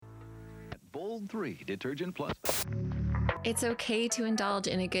Bold 3 Detergent Plus. It's okay to indulge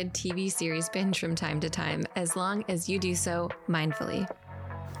in a good TV series binge from time to time, as long as you do so mindfully.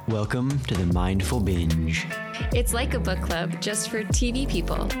 Welcome to the Mindful Binge. It's like a book club, just for TV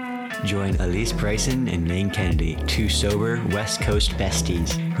people. Join Elise Bryson and Lane Kennedy, two sober West Coast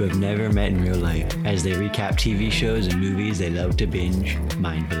besties who have never met in real life, as they recap TV shows and movies they love to binge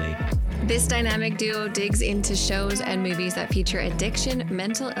mindfully. This dynamic duo digs into shows and movies that feature addiction,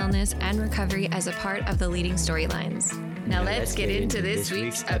 mental illness, and recovery as a part of the leading storylines. Now let's get into this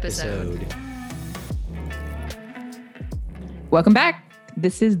week's episode. Welcome back.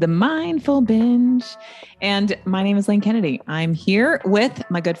 This is the Mindful Binge, and my name is Lane Kennedy. I'm here with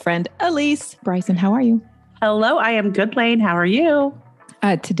my good friend Elise Bryson. How are you? Hello, I am good, Lane. How are you?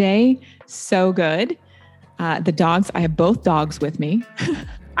 Today, so good. The dogs, I have both dogs with me.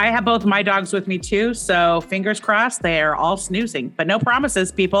 I have both my dogs with me too, so fingers crossed they are all snoozing, but no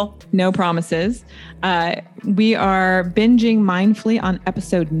promises, people. No promises. We are binging mindfully on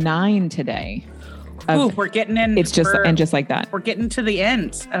episode 9 today. Ooh, we're getting in. It's just like that. We're getting to the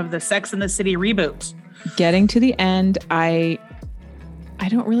end of the Sex and the City reboot. Getting to the end. I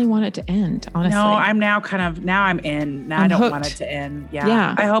don't really want it to end, honestly. No, I'm in. Now I don't hooked. want it to end.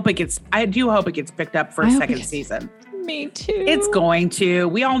 Yeah. I do hope it gets picked up for a second season. Me too. It's going to.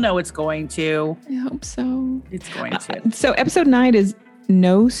 We all know it's going to. I hope so. It's going to. So episode 9 is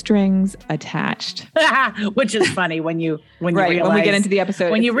No Strings Attached. Which is funny when you realize, when we get into the episode.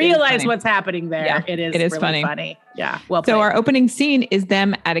 When you realize what's happening there, yeah, it is really funny. Yeah. Well so played. our opening scene is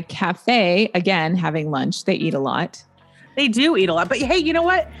them at a cafe, again, having lunch. They eat a lot. They do eat a lot. But hey, you know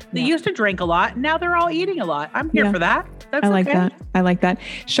what? They used to drink a lot. Now they're all eating a lot. I'm here for that. That's I like okay. that. I like that.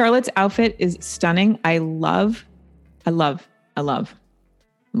 Charlotte's outfit is stunning. I love the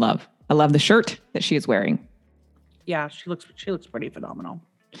shirt that she is wearing. Yeah, she looks pretty phenomenal.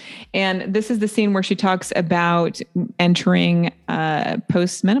 And this is the scene where she talks about entering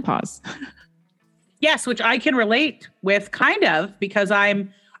post-menopause. Yes, which I can relate with kind of, because I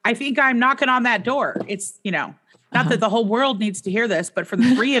think I'm knocking on that door. It's, not that the whole world needs to hear this, but for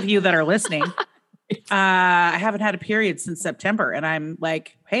the 3 of you that are listening, I haven't had a period since September, and I'm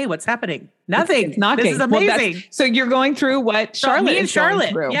like, hey, what's happening? Nothing. It's knocking. This is amazing. So you're going through what Charlotte is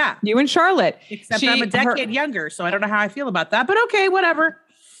going through. Yeah. You and Charlotte. Except I'm a decade younger, so I don't know how I feel about that, but okay, whatever.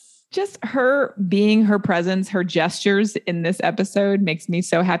 Just her being her presence, her gestures in this episode makes me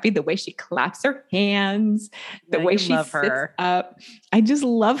so happy. The way she claps her hands, the way she sits up. I just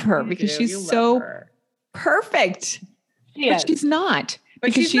love her because she's so perfect. But she's not.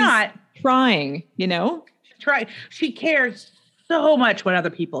 Because she's not trying, She cares so much what other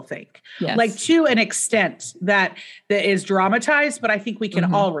people think. Yes. Like to an extent that is dramatized, but I think we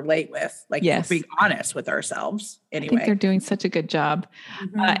can all relate with, being honest with ourselves. Anyway, I think they're doing such a good job.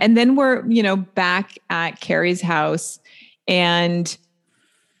 And then we're, back at Carrie's house, and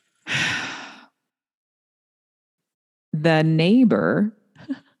the neighbor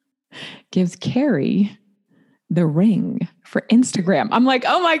gives Carrie the ring for Instagram. I'm like,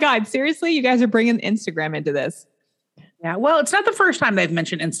 oh my God, seriously? You guys are bringing Instagram into this. Yeah. Well, it's not the first time they've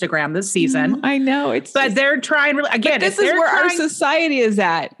mentioned Instagram this season. I know. They're trying again. This is where our society is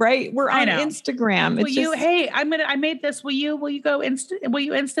at, right? We're on Instagram. I made this. Will you go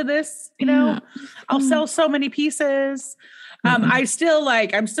Insta this? I'll sell so many pieces. I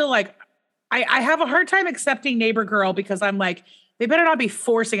have a hard time accepting Neighbor Girl because I'm like, they better not be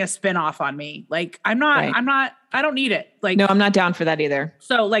forcing a spinoff on me. Like, I don't need it. Like, no, I'm not down for that either.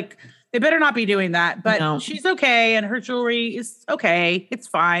 So they better not be doing that, but she's okay. And her jewelry is okay. It's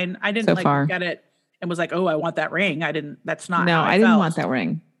fine. I didn't get it and was like, oh, I want that ring. That's not. No, I didn't want that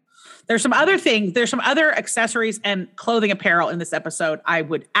ring. There's some other things. There's some other accessories and clothing apparel in this episode I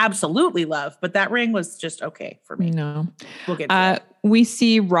would absolutely love, but that ring was just okay for me. No. We'll get to it. We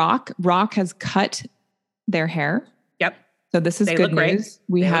see Rock. Rock has cut their hair. Yep. So this is good news.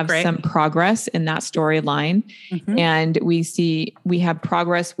 We have some progress in that storyline. And we have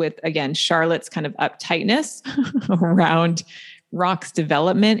progress with, again, Charlotte's kind of uptightness around Rock's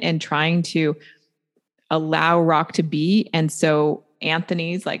development and trying to allow Rock to be. And so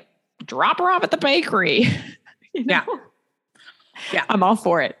Anthony's like, drop her off at the bakery. Yeah. I'm all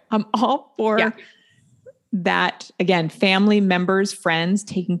for it. I'm all for that. Again, family members, friends,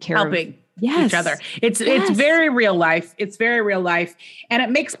 taking care of each other. It's very real life. It's very real life. And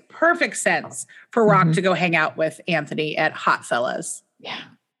it makes perfect sense for Rock to go hang out with Anthony at Hot Fellas. Yeah.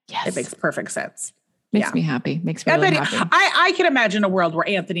 Yes. It makes perfect sense. Makes me happy. Makes me really happy. I can imagine a world where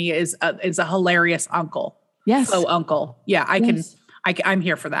Anthony is a hilarious uncle. Yes. So uncle. Yeah, I'm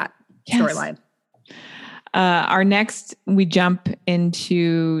here for that storyline. Our next, we jump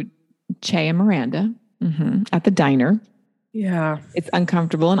into Che and Miranda at the diner. Yeah. It's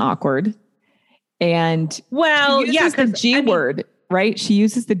uncomfortable and awkward. And well, she uses the G word, right? She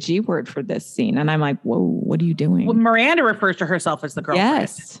uses the G word for this scene. And I'm like, whoa, what are you doing? Well, Miranda refers to herself as the girlfriend.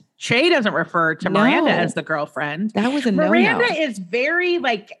 Yes. Che doesn't refer to Miranda as the girlfriend. That was a no-no. Miranda is very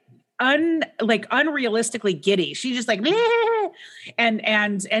unrealistically giddy. She's just like,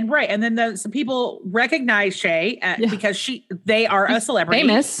 and right. And then some people recognize Che because they are a celebrity.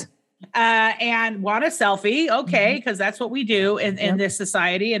 Famous. And want a selfie. Okay. Because that's what we do in this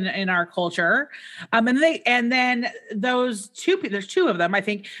society and in our culture. And then those there's two of them, I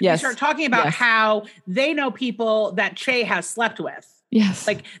think, they start talking about how they know people that Che has slept with. Yes.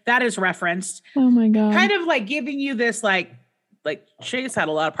 Like that is referenced. Oh my God. Kind of like giving you this like Che's had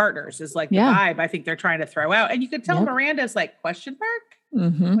a lot of partners is like the vibe I think they're trying to throw out. And you could tell Miranda's like, question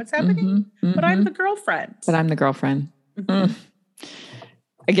mark? What's happening? But I'm the girlfriend.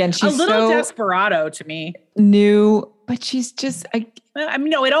 Again, she's a little desperado to me. New, but she's just,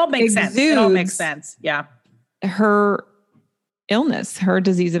 no, it all makes sense. It all makes sense. Yeah. Her illness, her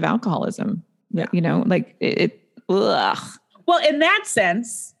disease of alcoholism, like ugh. Well, in that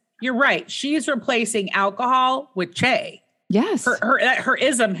sense, you're right. She's replacing alcohol with Che. Yes. Her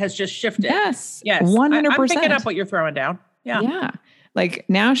ism has just shifted. Yes. 100%. I'm picking up what you're throwing down. Yeah. Yeah. Like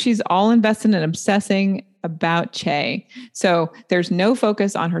now she's all invested in obsessing about Che. So there's no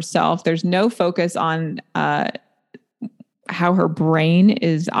focus on herself. There's no focus on how her brain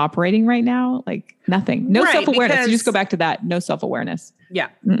is operating right now. Like nothing. No self-awareness. You just go back to that. No self-awareness. Yeah.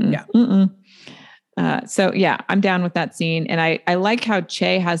 Yeah. So I'm down with that scene. And I like how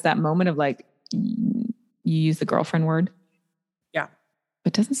Che has that moment of like, you use the girlfriend word. Yeah.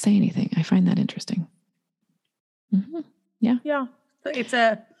 But doesn't say anything. I find that interesting. Yeah. Yeah.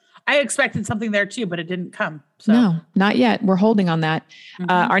 I expected something there too, but it didn't come. So. No, not yet. We're holding on that.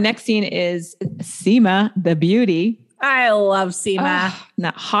 Our next scene is Seema, the beauty. I love Seema.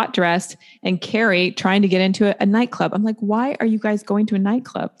 That hot dress, and Carrie trying to get into a nightclub. I'm like, why are you guys going to a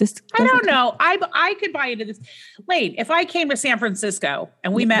nightclub? I don't know. I could buy into this. Lane, if I came to San Francisco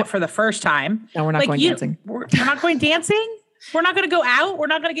and we met for the first time. No, we're not going dancing. We're not going dancing? We're not going to go out? We're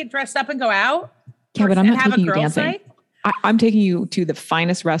not going to get dressed up and go out? Yeah, but I'm not taking you dancing. I'm taking you to the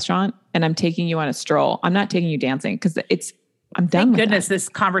finest restaurant and I'm taking you on a stroll. I'm not taking you dancing because I'm done. Thank goodness this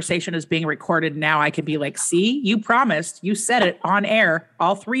conversation is being recorded now. I could be like, see, you promised, you said it on air.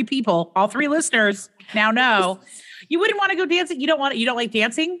 All three listeners now know. You wouldn't want to go dancing. You don't like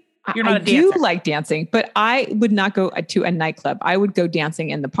dancing? You're not a dancer. I do like dancing, but I would not go to a nightclub. I would go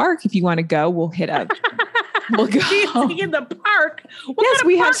dancing in the park. If you want to go, we'll hit up. We'll go dancing in the park. Yes,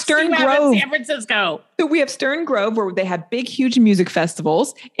 we have Stern Grove in San Francisco. So we have Stern Grove where they have big, huge music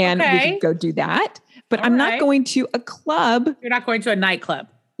festivals, and we can go do that. But I'm not going to a club. You're not going to a nightclub.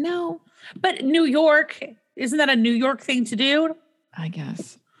 No. But New York, isn't that a New York thing to do? I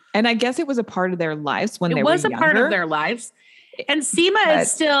guess. And I guess it was a part of their lives when they were younger. It was a part of their lives. And Seema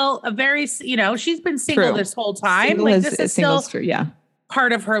is still a very, she's been single this whole time. This is still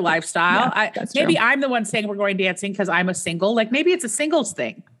part of her lifestyle. Maybe I'm the one saying we're going dancing because I'm a single. Like maybe it's a singles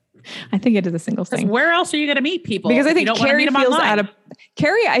thing. I think it is a singles thing. Where else are you going to meet people? Because I think Carrie feels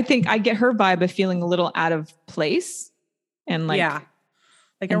Carrie, I think I get her vibe of feeling a little out of place. And like, are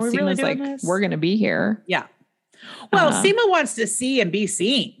we really doing this? We're going to be here. Yeah. Well, Seema wants to see and be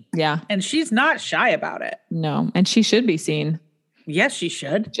seen. Yeah. And she's not shy about it. No. And she should be seen. Yes, she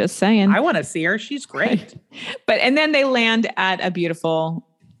should. Just saying. I want to see her. She's great. And then they land at a beautiful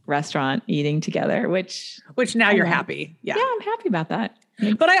restaurant eating together, which now you're happy. Yeah. Yeah, I'm happy about that.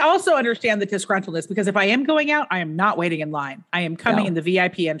 But I also understand the disgruntledness because if I am going out, I am not waiting in line. I am coming in the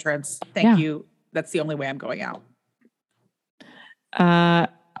VIP entrance. Thank you. That's the only way I'm going out.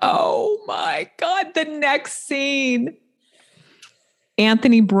 Oh my God. The next scene.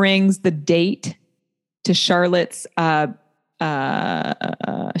 Anthony brings the date to Charlotte's Shabbat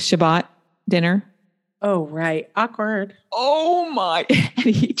dinner. Oh, right. Awkward. Oh my. And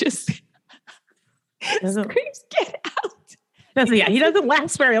he just screams, get out. He doesn't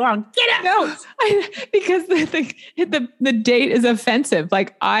last very long. Get out. No, because the date is offensive.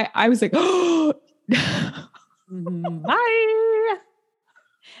 Like I was like, oh, bye.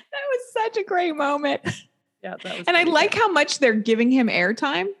 That was such a great moment. Yeah, that was. And I like how much they're giving him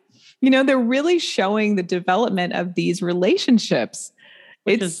airtime. They're really showing the development of these relationships.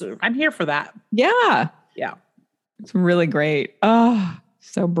 I'm here for that. Yeah. Yeah. It's really great. Oh,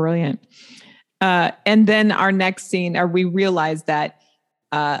 so brilliant. And then our next scene, we realize that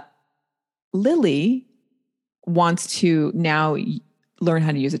Lily wants to now learn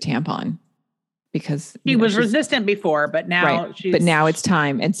how to use a tampon. because he was resistant before, but now but now it's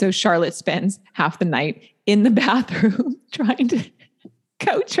time. And so Charlotte spends half the night in the bathroom trying to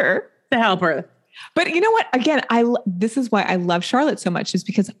coach her to help her. But you know what? Again, this is why I love Charlotte so much, is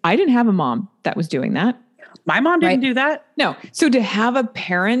because I didn't have a mom that was doing that. My mom didn't do that. No. So to have a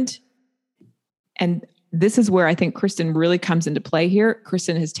parent, and this is where I think Kristen really comes into play here.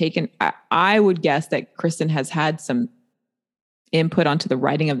 Kristen has taken, I would guess that Kristen has had some input onto the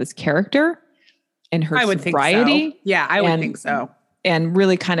writing of this character and her sobriety. Think so. Yeah, I would think so. And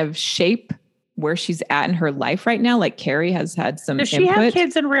really kind of shape where she's at in her life right now. Like Carrie has had some input. Does she have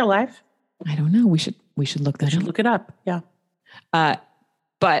kids in real life? I don't know. We should look that up. Look it up. Yeah.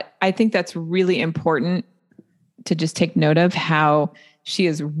 But I think that's really important to just take note of how she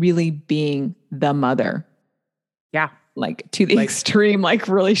is really being the mother. Yeah. Like to the extreme, like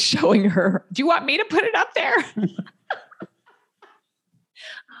really showing her. Do you want me to put it up there?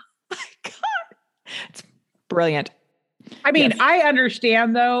 My God. It's brilliant. I mean, yes. I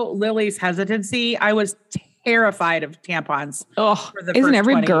understand though, Lily's hesitancy. I was terrified of tampons. Oh, isn't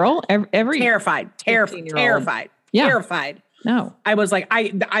every girl every terrified. Yeah. Terrified. No, I was like,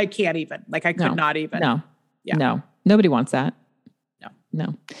 I can't even, like, I could not even. No, yeah. No, nobody wants that.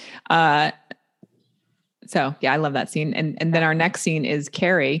 No. So yeah, I love that scene. And then our next scene is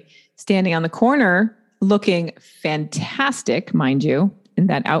Carrie standing on the corner looking fantastic, mind you, in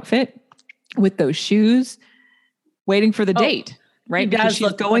that outfit with those shoes, waiting for the date. Right. Because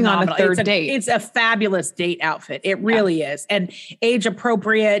she's going phenomenal. On a third date. It's a fabulous date outfit. It really is. And age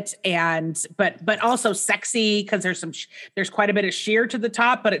appropriate but also sexy because there's quite a bit of sheer to the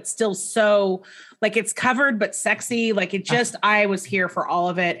top, but it's still so like it's covered, but sexy. Like it just, I was here for all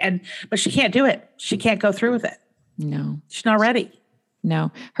of it. But she can't do it. She can't go through with it. No, she's not ready.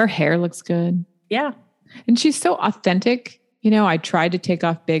 No, her hair looks good. Yeah. And she's so authentic. You know, I tried to take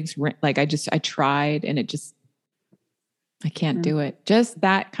off Big's, like I tried and it just, I can't do it. Just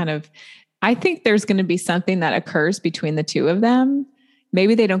that kind of, I think there's going to be something that occurs between the two of them.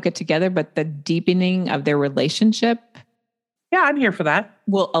 Maybe they don't get together, but the deepening of their relationship. Yeah, I'm here for that.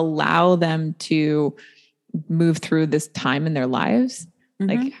 Will allow them to move through this time in their lives.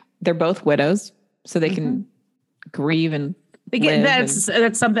 Mm-hmm. Like they're both widows, so they can grieve and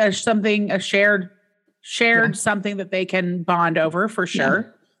that's something a shared something that they can bond over for sure.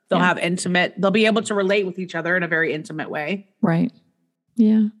 Yeah. They'll be able to relate with each other in a very intimate way. Right.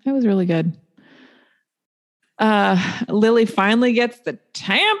 Yeah, that was really good. Lily finally gets the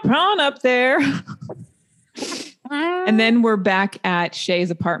tampon up there. And then we're back at Shay's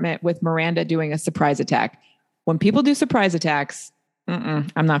apartment with Miranda doing a surprise attack. When people do surprise attacks,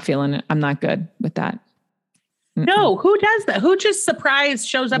 I'm not feeling it. I'm not good with that. No, who does that? Who just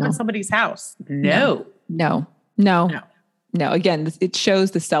shows up at somebody's house? No. Again, it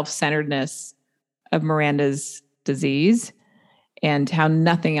shows the self-centeredness of Miranda's disease and how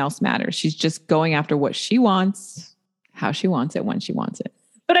nothing else matters. She's just going after what she wants, how she wants it, when she wants it.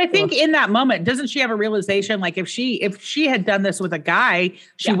 But I think in that moment, doesn't she have a realization? Like if she had done this with a guy,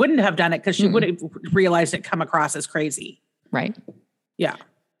 she wouldn't have done it because she would have realized it come across as crazy. Right. Yeah.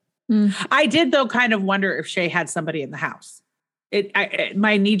 I did though kind of wonder if Shay had somebody in the house.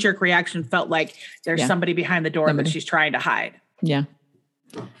 My knee-jerk reaction felt like there's somebody behind the door that she's trying to hide. Yeah.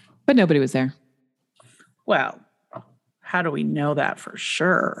 But nobody was there. Well, how do we know that for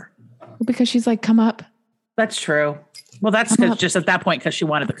sure? Well, because she's like, come up. That's true. Well, that's just at that point because she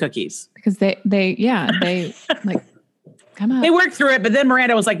wanted the cookies. Because they like, come up. They worked through it, but then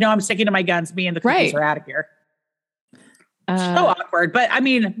Miranda was like, no, I'm sticking to my guns. Me and the cookies are out of here. So awkward. But I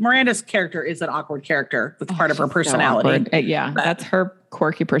mean, Miranda's character is an awkward character. That's part of her personality. So that's her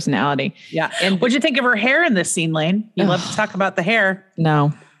quirky personality. Yeah. And what'd you think of her hair in this scene, Lane? You love to talk about the hair.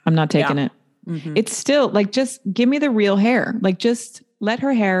 No, I'm not taking it. Mm-hmm. It's still like, just give me the real hair. Like just let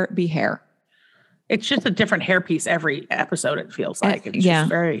her hair be hair. It's just a different hairpiece every episode. It feels like it's just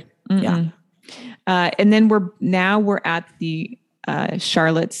very, and then we're at the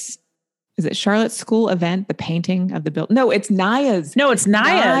Charlotte's school event, the painting of the building. No, it's Naya's.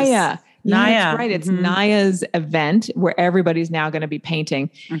 Naya. That's right. It's Naya's event where everybody's now going to be painting.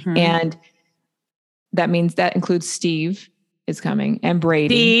 Mm-hmm. And that means that includes Steve is coming and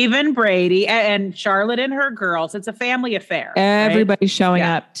Brady. Steve and Brady and Charlotte and her girls. It's a family affair. Everybody's showing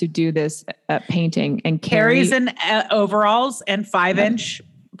up to do this painting. And Carrie's in overalls and 5-inch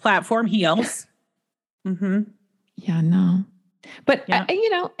platform heels. Mm-hmm. Yeah, no. But I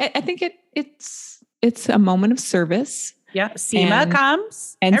think it's a moment of service. Yeah. Seema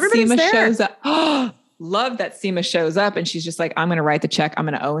comes. And Seema shows up. Oh, love that Seema shows up and she's just like, I'm going to write the check. I'm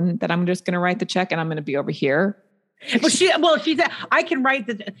going to own that. I'm just going to write the check and I'm going to be over here. I can write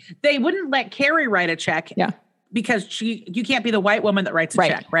they wouldn't let Carrie write a check. Yeah. Because you can't be the white woman that writes a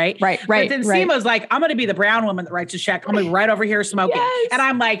check, right? Right. But then Seema's like, I'm going to be the brown woman that writes a check. I'm going to be right over here smoking. Yes. And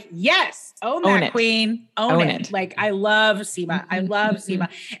I'm like, yes, own that, it. Queen. Own it. Like, I love Seema. I love Seema.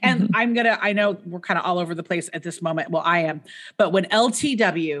 And I know we're kind of all over the place at this moment. Well, I am. But when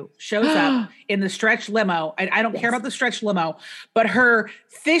LTW shows up in the stretch limo, I don't care about the stretch limo, but her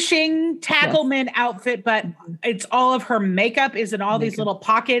fishing tackleman outfit, but it's all of her makeup is in all these little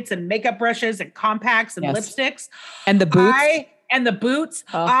pockets and makeup brushes and compacts and lipsticks. And the boots.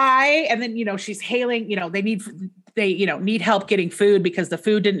 And then, she's hailing, they need help getting food because the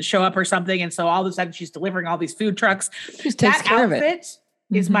food didn't show up or something. And so all of a sudden she's delivering all these food trucks. That outfit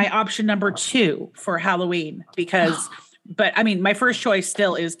is my option number 2 for Halloween because, but I mean, my first choice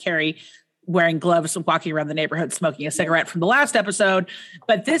still is Carrie wearing gloves and walking around the neighborhood, smoking a cigarette from the last episode.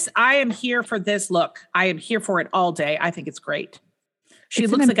 But I am here for this look. I am here for it all day. I think it's great. She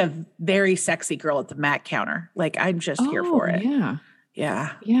looks like a very sexy girl at the Mac counter. Like, I'm just here for it. Yeah.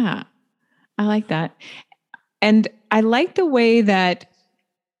 Yeah. Yeah. I like that. And I like the way that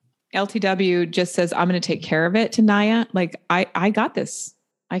LTW just says, I'm going to take care of it to Naya. Like, I got this.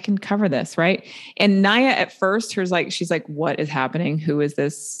 I can cover this. Right. And Naya at first, she's like, what is happening? Who is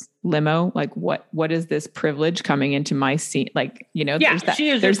this limo? Like, what is this privilege coming into my seat? Like,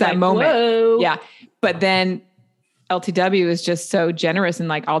 there's that moment. Whoa. Yeah. But then LTW is just so generous and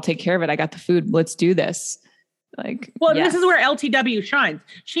like, I'll take care of it. I got the food. Let's do this. Like, this is where LTW shines.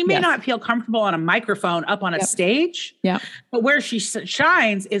 She may not feel comfortable on a microphone up on a stage. Yeah. But where she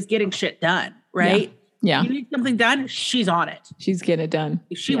shines is getting shit done. Right. Yeah. You need something done. She's on it. She's getting it done.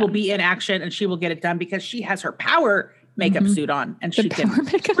 She will be in action and she will get it done because she has her power makeup suit on and she can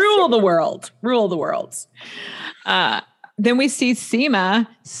rule the world. Then we see Seema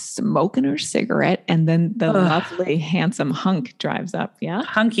smoking her cigarette, and then the lovely, handsome hunk drives up. Yeah,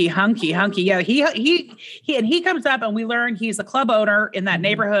 hunky. Yeah, he comes up, and we learn he's a club owner in that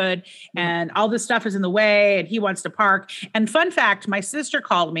neighborhood, and all this stuff is in the way, and he wants to park. And fun fact, my sister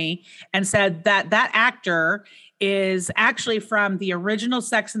called me and said that actor is actually from the original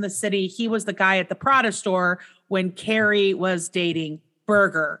Sex and the City. He was the guy at the Prada store when Carrie was dating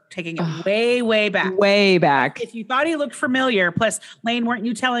Berger, taking it way back. Way back. If you thought he looked familiar, plus Lane, weren't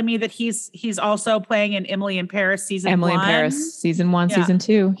you telling me that he's also playing in Emily in Paris season 1? Emily in Paris season 1, season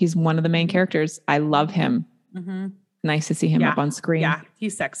 2. He's one of the main characters. I love him. Mm-hmm. Nice to see him up on screen. Yeah,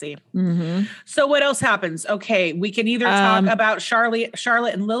 he's sexy. Mm-hmm. So what else happens? Okay, we can either talk about Charlotte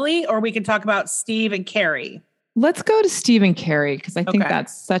and Lily, or we can talk about Steve and Carrie. Let's go to Steve and Carrie because I think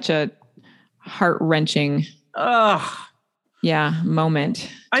that's such a heart-wrenching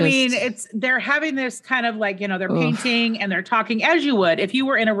moment. I mean, they're having this kind of like, they're painting and they're talking as you would. If you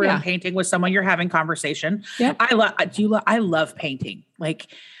were in a room painting with someone, you're having conversation. Yep. I love painting. Like,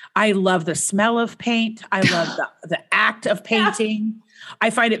 I love the smell of paint. I love the act of painting. I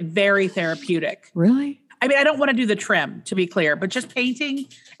find it very therapeutic. Really? I mean, I don't want to do the trim, to be clear, but just painting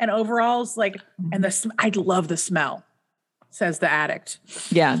and overalls, like, and I love the smell, says the addict.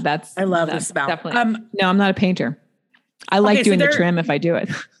 Yeah, I love the smell. Definitely. No, I'm not a painter. I like doing the trim if I do it.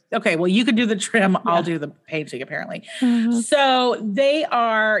 Okay, well, you can do the trim. I'll do the painting, apparently. So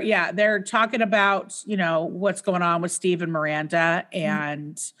they're talking about, what's going on with Steve and Miranda,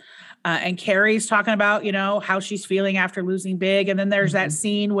 and Carrie's talking about, how she's feeling after losing Big. And then there's that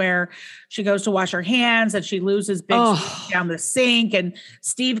scene where she goes to wash her hands and she loses Big down the sink, and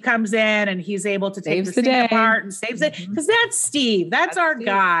Steve comes in and he's able to take the sink apart and saves it. Because that's Steve. That's our Steve.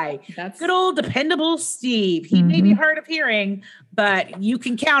 Guy. That's good old dependable Steve. He may be hard of hearing, but you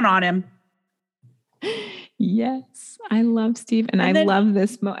can count on him. Yes. I love Steve. And I love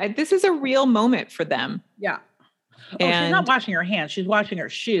this. This is a real moment for them. Yeah. And she's not washing her hands. She's washing her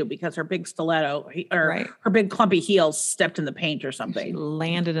shoe because her big stiletto or her big clumpy heels stepped in the paint or something. She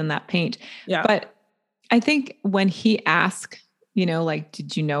landed in that paint. Yeah. But I think when he asked, like,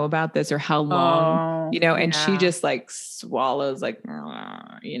 did you know about this or how long, and she just like swallows like,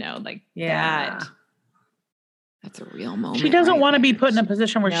 like that. That's a real moment. She doesn't want to be put in a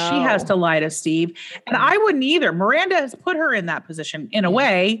position where she has to lie to Steve. And I wouldn't either. Miranda has put her in that position in a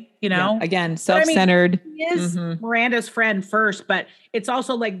way, Yeah. Again, self-centered. He is Miranda's friend first, but it's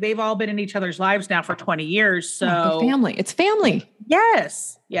also like they've all been in each other's lives now for 20 years. So family. It's family.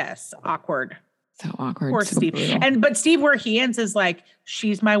 Yes. Awkward. So awkward. Poor Steve. But Steve, where he ends is like,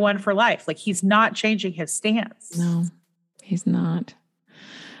 she's my one for life. Like, he's not changing his stance. No, he's not.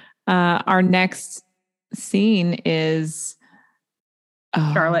 Our next scene is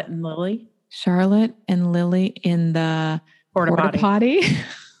Charlotte and Lily. Charlotte and Lily in the porta potty.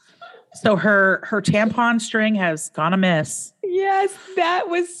 So her tampon string has gone amiss. Yes, that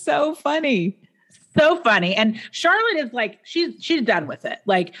was so funny. So funny. And Charlotte is like, she's done with it.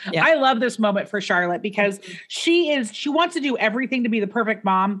 Like, I love this moment for Charlotte because she wants to do everything to be the perfect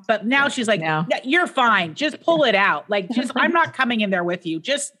mom, but now she's like, you're fine. Just pull it out. Like, I'm not coming in there with you.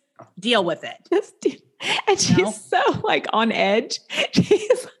 Just deal with it. And she's so like on edge.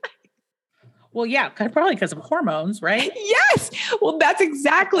 She's like, well, yeah, probably because of hormones, right? Yes. Well, that's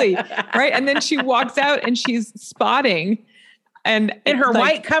exactly right. And then she walks out and she's spotting. And in her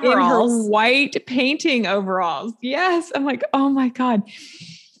white coveralls, in her white painting overalls. Yes. I'm like, oh my God.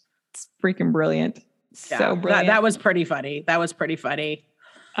 It's freaking brilliant. Yeah, so brilliant. That was pretty funny.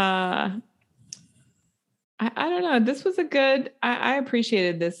 I don't know. This was a good, I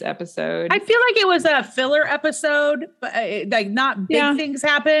appreciated this episode. I feel like it was a filler episode, but like not big things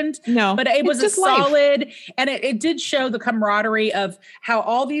happened. No, but it was a solid, and it did show the camaraderie of how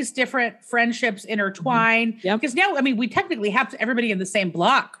all these different friendships intertwine. Because now, I mean, we technically have everybody in the same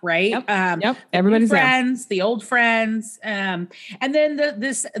block, right? Everybody's friends, the old friends. And then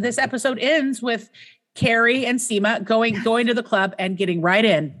this episode ends with Carrie and Seema going to the club and getting right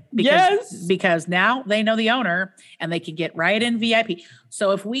in because now they know the owner and they can get right in VIP.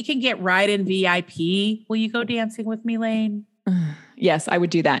 So if we can get right in VIP, will you go dancing with me, Lane? Yes, I would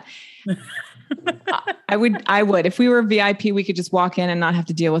do that. I would. If we were VIP, we could just walk in and not have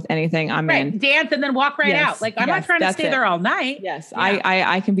to deal with anything. I'm in. Dance and then walk out. Like I'm not trying to stay there all night. Yes, yeah.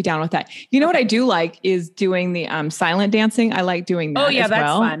 I can be down with that. You know what I do like is doing the silent dancing. I like doing that. Oh yeah, as that's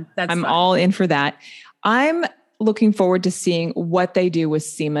well. Fun. I'm all in for that. I'm looking forward to seeing what they do with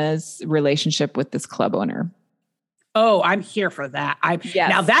Seema's relationship with this club owner. Oh, I'm here for that.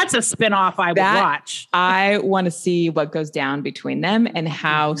 Now that's a spinoff I would watch. I want to see what goes down between them and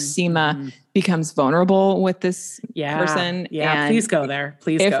how Seema becomes vulnerable with this person. Yeah, please go there.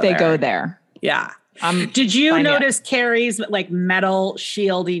 If they go there. Yeah. Did you notice Carrie's like metal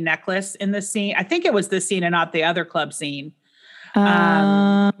shieldy necklace in this scene? I think it was this scene and not the other club scene.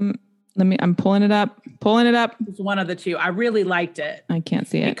 I'm pulling it up. It's one of the two. I really liked it. I can't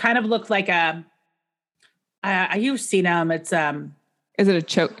see it. It kind of looked like you've seen them. It's is it a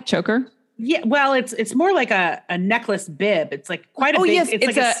choker? Yeah. Well, it's more like a necklace bib. It's like quite a big. Yes, it's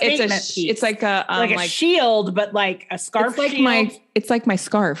like a statement piece. It's like a shield, but like a scarf. It's like my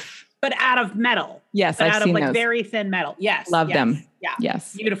scarf, but out of metal. Yes, but I've out seen of like those. very thin metal. Yes, love them. Yeah.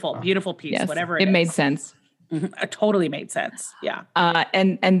 Yes, beautiful piece. Yes. Whatever it made sense. Mm-hmm. It totally made sense. Yeah.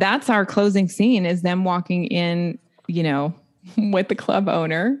 And that's our closing scene is them walking in, with the club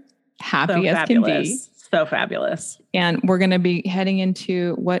owner, happy as can be. So fabulous. And we're going to be heading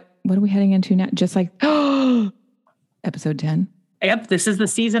into what are we heading into now? Just like, episode 10. Yep. This is the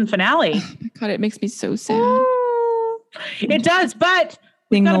season finale. Oh my God, it makes me so sad. It does, but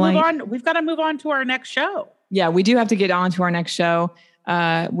we've got to move on. We've got to move on to our next show. Yeah, we do have to get on to our next show.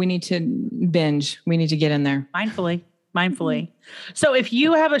 We need to binge. We need to get in there. Mindfully. So if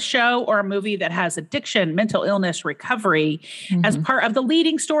you have a show or a movie that has addiction, mental illness, recovery as part of the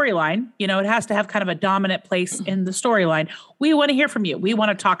leading storyline, it has to have kind of a dominant place in the storyline. We want to hear from you. We want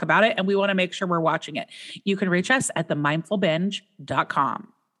to talk about it and we want to make sure we're watching it. You can reach us at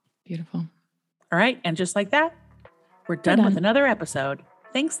themindfulbinge.com. Beautiful. All right. And just like that, we're done with another episode.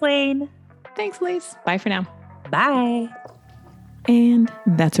 Thanks, Lane. Thanks, Lace. Bye for now. Bye. And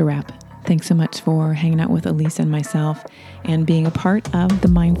that's a wrap. Thanks so much for hanging out with Elise and myself and being a part of the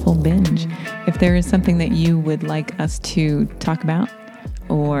Mindful Binge. If there is something that you would like us to talk about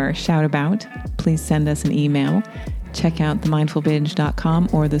or shout about, please send us an email. Check out themindfulbinge.com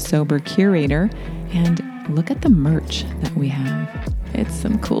or the Sober Curator and look at the merch that we have. It's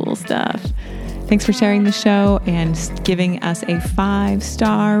some cool stuff. Thanks for sharing the show and giving us a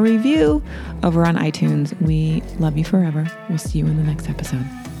 5-star review over on iTunes. We love you forever. We'll see you in the next episode.